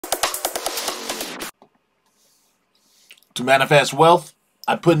To manifest wealth,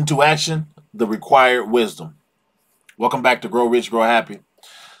 I put into action the required wisdom. Welcome back to Grow Rich, Grow Happy,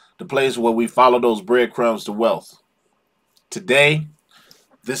 the place where we follow those breadcrumbs to wealth. Today,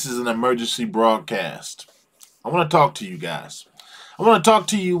 this is an emergency broadcast. I want to talk to you guys. I want to talk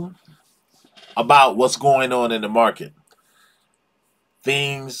to you about what's going on in the market.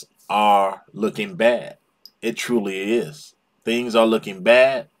 Things are looking bad. It truly is. Things are looking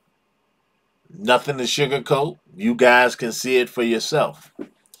bad. Nothing to sugarcoat. You guys can see it for yourself.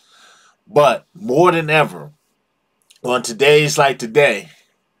 But more than ever, on today's like today,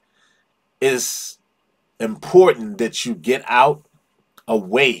 it's important that you get out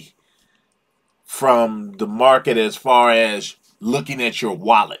away from the market as far as looking at your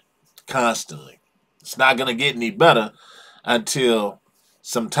wallet constantly. It's not going to get any better until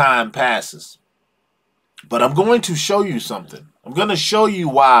some time passes. But I'm going to show you something. I'm going to show you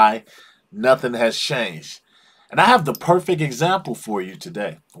why nothing has changed. And I have the perfect example for you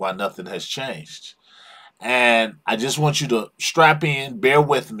today why nothing has changed. And I just want you to strap in, bear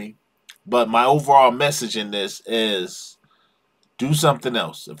with me. But my overall message in this is do something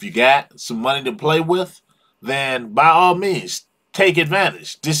else. If you got some money to play with, then by all means, take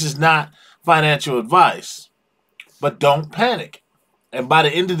advantage. This is not financial advice, but don't panic. And by the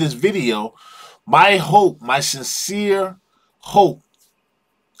end of this video, my hope, my sincere hope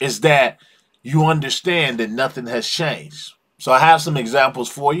is that you understand that nothing has changed. So I have some examples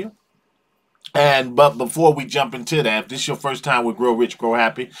for you. But before we jump into that, if this is your first time with Grow Rich, Grow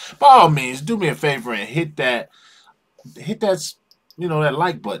Happy, by all means, do me a favor and hit that, that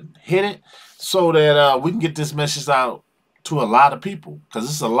like button. Hit it so that we can get this message out to a lot of people, because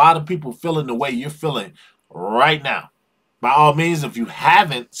there's a lot of people feeling the way you're feeling right now. By all means, if you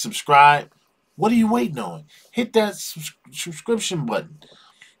haven't subscribed, what are you waiting on? Hit that subscription button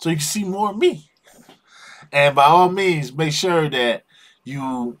so you can see more of me. And by all means, make sure that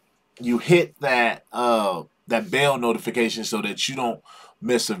you hit that that bell notification so that you don't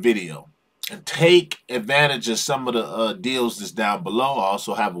miss a video. And take advantage of some of the deals that's down below. I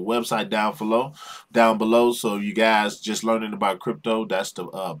also have a website down below. So you guys just learning about crypto, that's the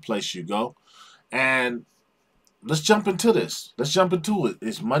place you go. And let's jump into this. Let's jump into it.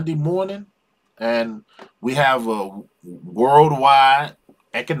 It's Monday morning, and we have a worldwide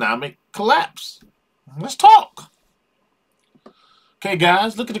economic collapse. Let's talk. Okay,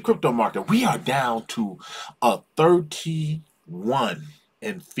 guys, look at the crypto market. We are down to a 31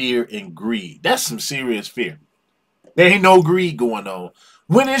 in fear and greed. That's some serious fear. There ain't no greed going on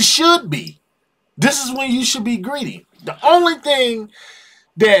when it should be. This is when you should be greedy. The only thing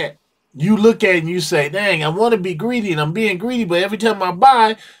that you look at and you say, dang, I want to be greedy and I'm being greedy, but every time I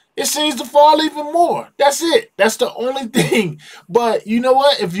buy, it seems to fall even more. That's it. That's the only thing. But you know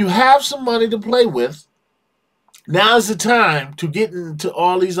what? If you have some money to play with, now is the time to get into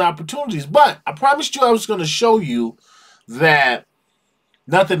all these opportunities. But I promised you I was going to show you that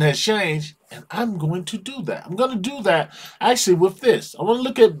nothing has changed, and I'm going to do that. I'm going to do that actually with this. I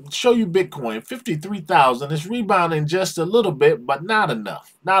want to show you Bitcoin, 53,000. It's rebounding just a little bit, but not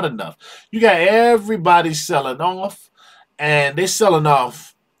enough. Not enough. You got everybody selling off, and they're selling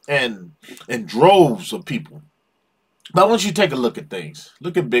off in droves of people. But I want you to take a look at things.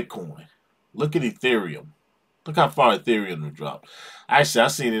 Look at Bitcoin. Look at Ethereum. Look how far Ethereum has dropped. Actually, I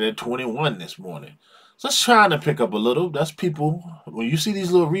seen it at 21 this morning. So it's trying to pick up a little. That's people. When you see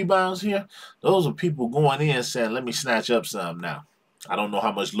these little rebounds here, those are people going in saying, let me snatch up some now. I don't know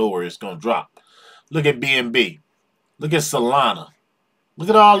how much lower it's going to drop. Look at BNB. Look at Solana. Look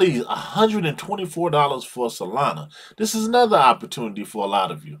at all these. $124 for Solana. This is another opportunity for a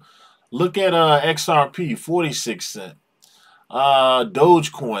lot of you. Look at XRP, 46 cents.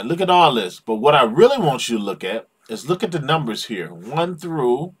 Dogecoin. Look at all this. But what I really want you to look at is look at the numbers here. 1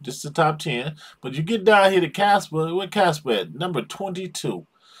 through, just the top 10. But you get down here to Casper. Where Casper at? Number 22.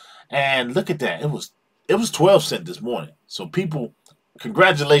 And look at that. It was 12 cents this morning. So people,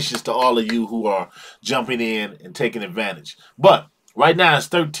 congratulations to all of you who are jumping in and taking advantage. But right now it's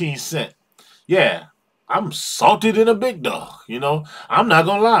 13 cents. Yeah. I'm salted in a big dog, I'm not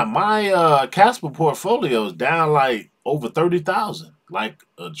gonna lie. My Casper portfolio is down like over 30,000, like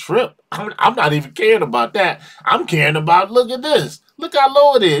a trip. I'm not even caring about that. I'm caring about, look at this. Look how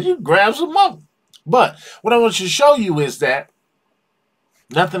low it is. You grab some more. But what I want you to show you is that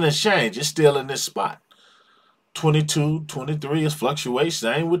nothing has changed. It's still in this spot. 22, 23 is fluctuating.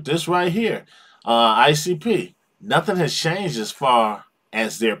 Same with this right here. ICP. Nothing has changed as far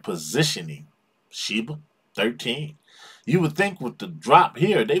as their positioning. Shiba, 13. You would think with the drop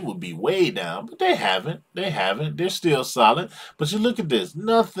here, they would be way down, but they haven't. They haven't. They're still solid. But you look at this,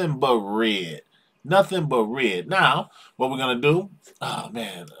 nothing but red. Nothing but red. Now, what we're going to do, oh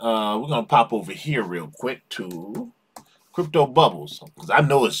man, we're going to pop over here real quick to crypto bubbles. Because I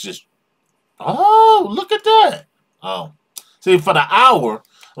know it's just, oh, look at that. Oh, see, for the hour,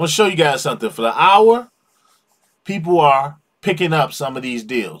 I'm going to show you guys something. For the hour, people are picking up some of these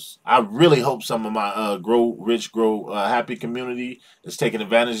deals. I really hope some of my grow rich, grow happy community is taking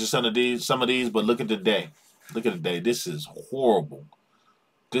advantage of some of these. But look at the day. Look at the day. This is horrible.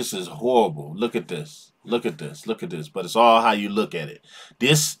 This is horrible. Look at this. Look at this. Look at this. But it's all how you look at it.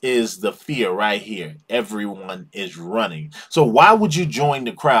 This is the fear right here. Everyone is running. So why would you join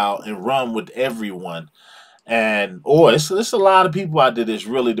the crowd and run with everyone? And it's a lot of people out there that's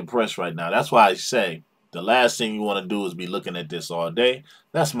really depressed right now. That's why I say the last thing you want to do is be looking at this all day.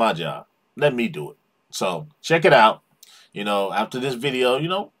 That's my job. Let me do it. So check it out. You know, after this video, you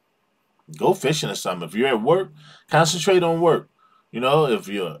know, go fishing or something. If you're at work, concentrate on work. You know, if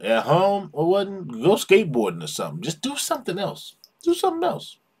you're at home or what, go skateboarding or something. Just do something else. Do something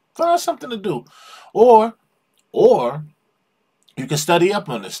else. Find something to do. Or you can study up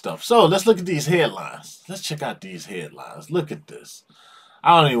on this stuff. So let's look at these headlines. Let's check out these headlines. Look at this.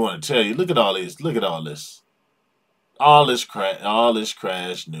 I don't even want to tell you. Look at all these. Look at all this. All this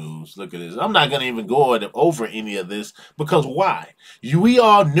crash news. Look at this. I'm not going to even go over any of this because why? We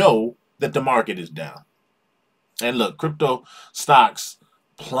all know that the market is down. And look, crypto stocks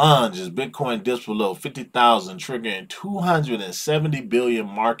plunge as Bitcoin dips below 50,000, triggering 270 billion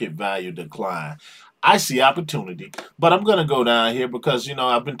market value decline. I see opportunity, but I'm gonna go down here because you know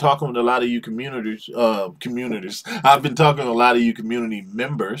I've been talking with a lot of you communities. I've been talking to a lot of you community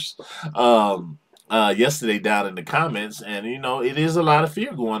members yesterday down in the comments, and you know it is a lot of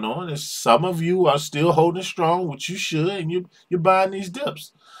fear going on. And some of you are still holding strong, which you should, and you're buying these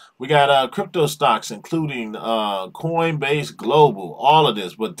dips. We got crypto stocks, including Coinbase Global, all of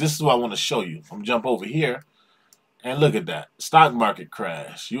this. But this is what I want to show you. I'm going to jump over here and look at that. Stock market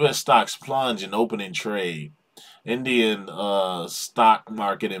crash. U.S. stocks plunge in opening trade. Indian stock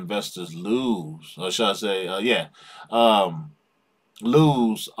market investors lose. Or should I say,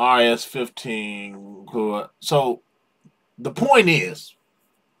 lose RS15. So the point is,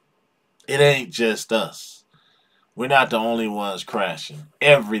 it ain't just us. We're not the only ones crashing.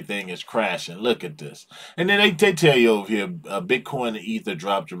 Everything is crashing. Look at this. And then they tell you over here, Bitcoin and Ether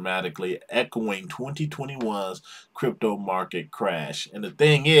dropped dramatically, echoing 2021's crypto market crash. And the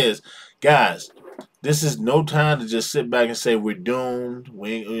thing is, guys, this is no time to just sit back and say we're doomed.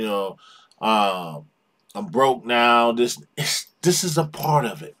 I'm broke now. This is a part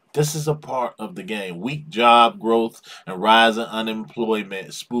of it. This is a part of the game. Weak job growth and rising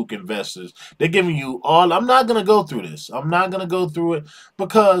unemployment spook investors. They're giving you all. I'm not going to go through this. I'm not going to go through it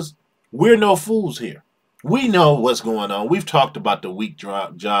because we're no fools here. We know what's going on. We've talked about the weak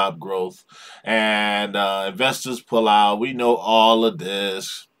job growth and investors pull out. We know all of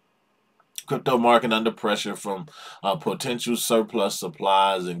this. Crypto market under pressure from potential surplus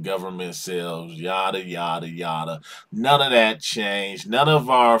supplies and government sales, yada, yada, yada. None of that changed. None of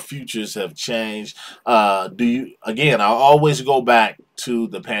our futures have changed. Again, I always go back to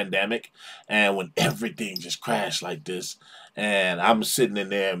the pandemic and when everything just crashed like this. And I'm sitting in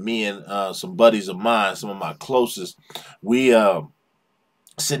there, me and some buddies of mine, some of my closest, we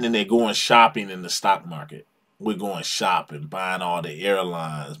sitting in there going shopping in the stock market. We're going shopping, buying all the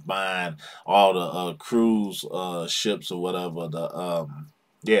airlines, buying all the cruise ships or whatever.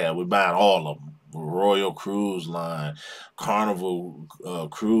 We're buying all of them. Royal Cruise Line, Carnival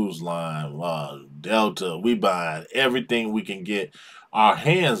Cruise Line, Delta. We buying everything we can get our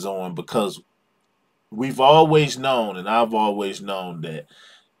hands on because we've always known, and I've always known that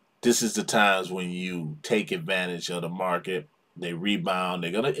this is the times when you take advantage of the market. They rebound.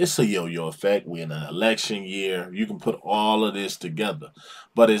 It's a yo-yo effect. We're in an election year. You can put all of this together,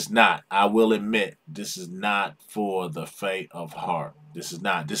 but it's not. I will admit, this is not for the faint of heart. This is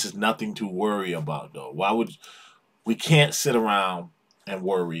not. This is nothing to worry about, though. We can't sit around and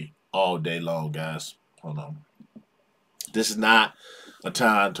worry all day long, guys. Hold on. This is not a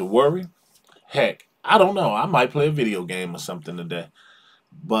time to worry. Heck, I don't know. I might play a video game or something today.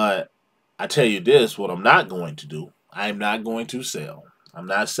 But I tell you this, what I'm not going to do, I'm not going to sell. I'm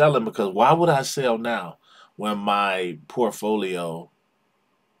not selling because why would I sell now when my portfolio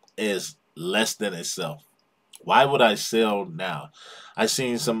is less than itself? Why would I sell now? I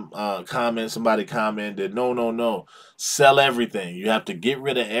seen some somebody commented, no, sell everything. You have to get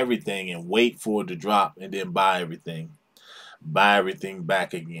rid of everything and wait for it to drop and then buy everything. Buy everything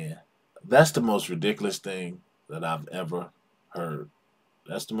back again. That's the most ridiculous thing that I've ever heard.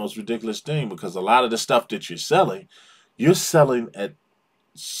 That's the most ridiculous thing because a lot of the stuff that you're selling at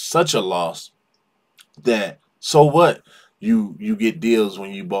such a loss that so what? You get deals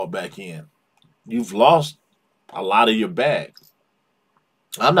when you bought back in. You've lost a lot of your bag.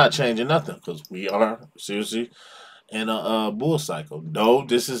 I'm not changing nothing because we are seriously in a bull cycle. No,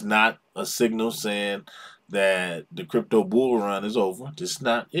 this is not a signal saying that the crypto bull run is over. This is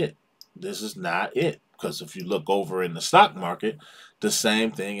not it. This is not it. Because if you look over in the stock market, the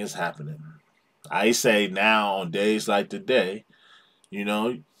same thing is happening. I say now on days like today, you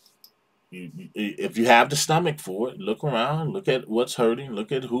know, if you have the stomach for it, look around, look at what's hurting,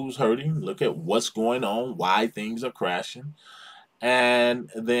 look at who's hurting, look at what's going on, why things are crashing, and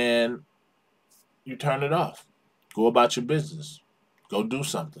then you turn it off. Go about your business. Go do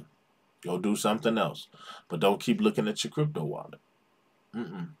something. Go do something else. But don't keep looking at your crypto wallet.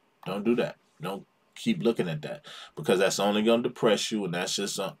 Don't do that. Don't keep looking at that because that's only going to depress you, and that's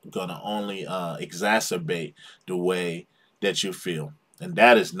just going to only exacerbate the way that you feel. And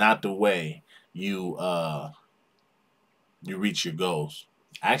that is not the way you you reach your goals.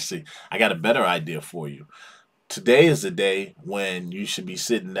 Actually, I got a better idea for you. Today is the day when you should be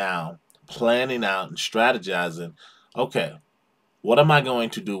sitting down, planning out and strategizing, okay, what am I going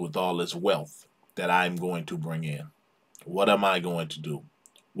to do with all this wealth that I'm going to bring in? What am I going to do?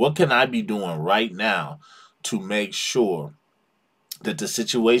 What can I be doing right now to make sure that the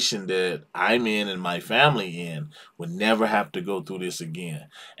situation that I'm in and my family in would never have to go through this again?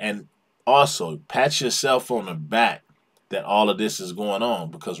 And also, pat yourself on the back that all of this is going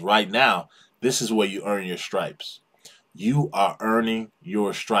on, because right now, this is where you earn your stripes. You are earning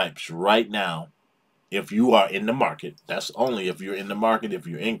your stripes right now. If you are in the market, that's only if you're in the market, if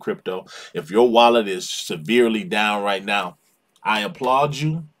you're in crypto, if your wallet is severely down right now, I applaud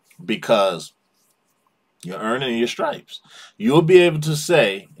you because you're earning your stripes. You'll be able to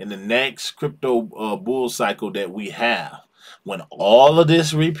say in the next crypto bull cycle that we have, when all of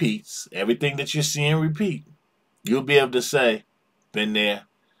this repeats, everything that you're seeing repeat, you'll be able to say, been there,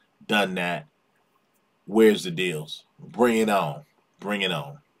 done that. Where's the deals? Bring it on. Bring it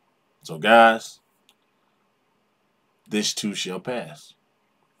on. So guys, this too shall pass.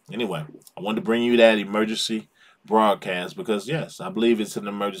 Anyway, I wanted to bring you that emergency broadcast because, yes, I believe it's an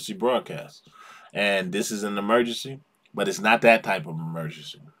emergency broadcast. And this is an emergency, but it's not that type of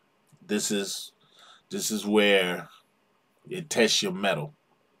emergency. This is where it tests your mettle.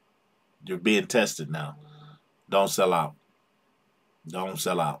 You're being tested now. Don't sell out. Don't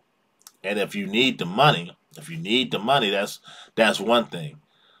sell out. And if you need the money, that's one thing.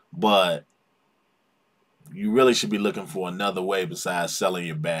 But you really should be looking for another way besides selling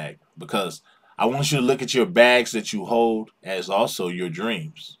your bag, because I want you to look at your bags that you hold as also your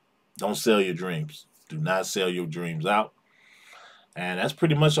dreams. Don't sell your dreams. Do not sell your dreams out. And that's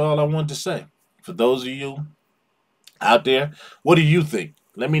pretty much all I want to say. For those of you out there, what do you think?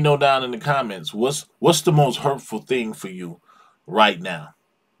 Let me know down in the comments. What's the most hurtful thing for you right now?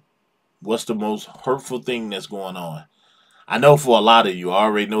 What's the most hurtful thing that's going on? I know for a lot of you, I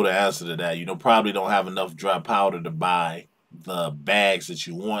already know the answer to that. You probably don't have enough dry powder to buy the bags that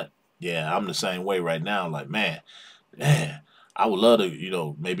you want. Yeah, I'm the same way right now. Like, man, I would love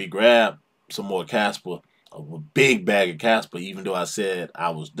to, maybe grab some more Casper, a big bag of Casper, even though I said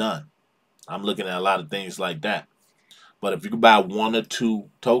I was done. I'm looking at a lot of things like that. But if you could buy one or two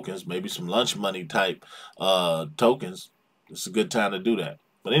tokens, maybe some lunch money type tokens, it's a good time to do that.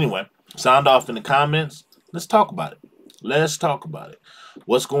 But anyway, sound off in the comments. Let's talk about it. Let's talk about it.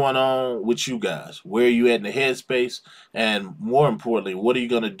 What's going on with you guys? Where are you at in the headspace? And more importantly, what are you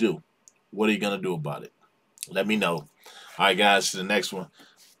going to do? What are you going to do about it? Let me know. All right, guys, to the next one.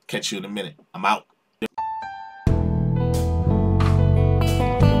 Catch you in a minute. I'm out.